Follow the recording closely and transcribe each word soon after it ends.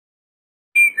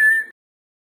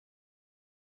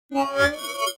Hey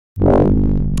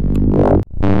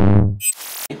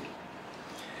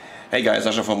guys,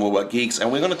 Sasha from Mobile Geeks, and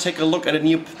we're going to take a look at a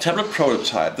new tablet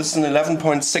prototype. This is an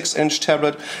 11.6-inch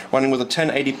tablet running with a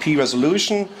 1080p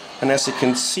resolution, and as you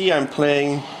can see I'm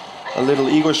playing a little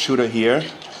ego shooter here,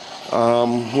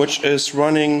 which is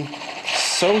running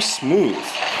so smooth.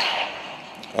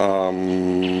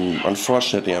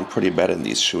 Unfortunately I'm pretty bad in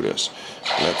these shooters.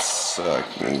 Let's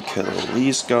kill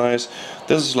these guys.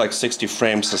 This is like 60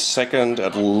 frames a second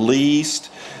at least,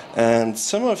 and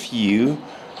some of you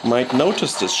might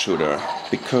notice this shooter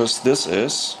because this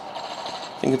is,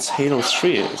 I think it's Halo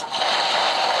 3.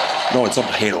 No, it's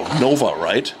not Halo, N.O.V.A,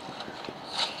 right?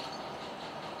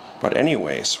 But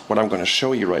anyways, what I'm going to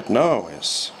show you right now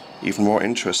is even more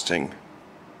interesting.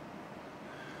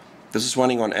 This is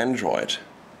running on Android,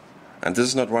 and this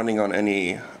is not running on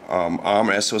any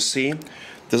ARM SoC.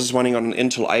 This is running on an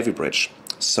Intel Ivy Bridge.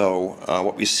 So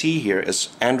what we see here is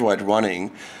Android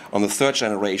running on the third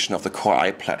generation of the Core i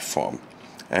platform.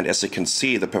 And as you can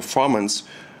see, the performance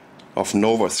of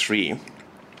N.O.V.A 3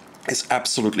 is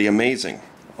absolutely amazing.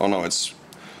 Oh no, it's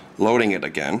loading it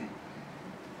again.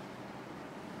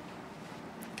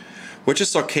 Which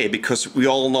is okay, because we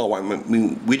all know, I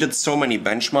mean, we did so many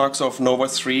benchmarks of N.O.V.A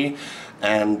 3,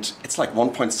 and it's like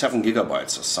 1.7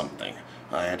 gigabytes or something,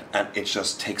 right? And it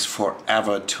just takes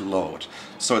forever to load.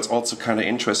 So it's also kind of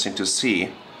interesting to see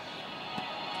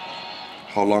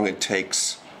how long it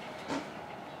takes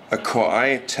a Core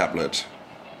i tablet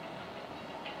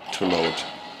to load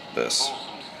this.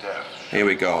 Here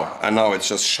we go. And now it's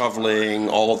just shoveling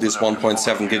all of these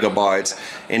 1.7 gigabytes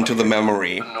into the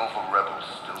memory.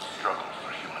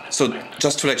 So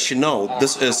just to let you know,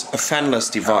 this is a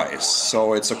fanless device.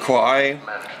 So it's a Core i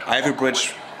Ivy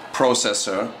Bridge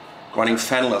processor running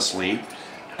fanlessly,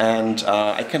 and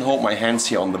I can hold my hands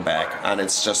here on the back and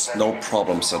it's just no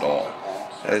problems at all.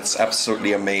 It's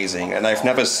absolutely amazing, and I've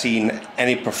never seen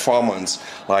any performance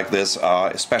like this,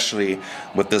 especially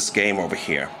with this game over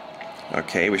here.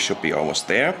 Okay, we should be almost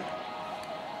there.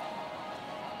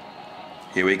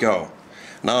 Here we go.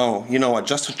 Now, you know what,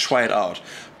 just to try it out,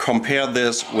 compare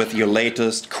this with your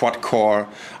latest quad-core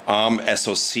ARM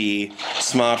SoC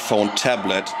smartphone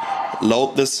tablet,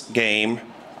 load this game,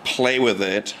 play with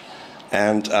it,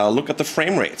 and look at the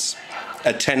frame rates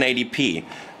at 1080p.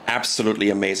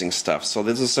 Absolutely amazing stuff. So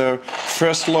this is a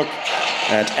first look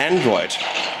at Android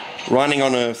running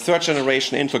on a third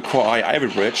generation Intel Core i Ivy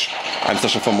Bridge. I'm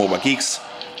Sasha from Mobile Geeks.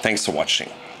 Thanks for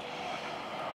watching.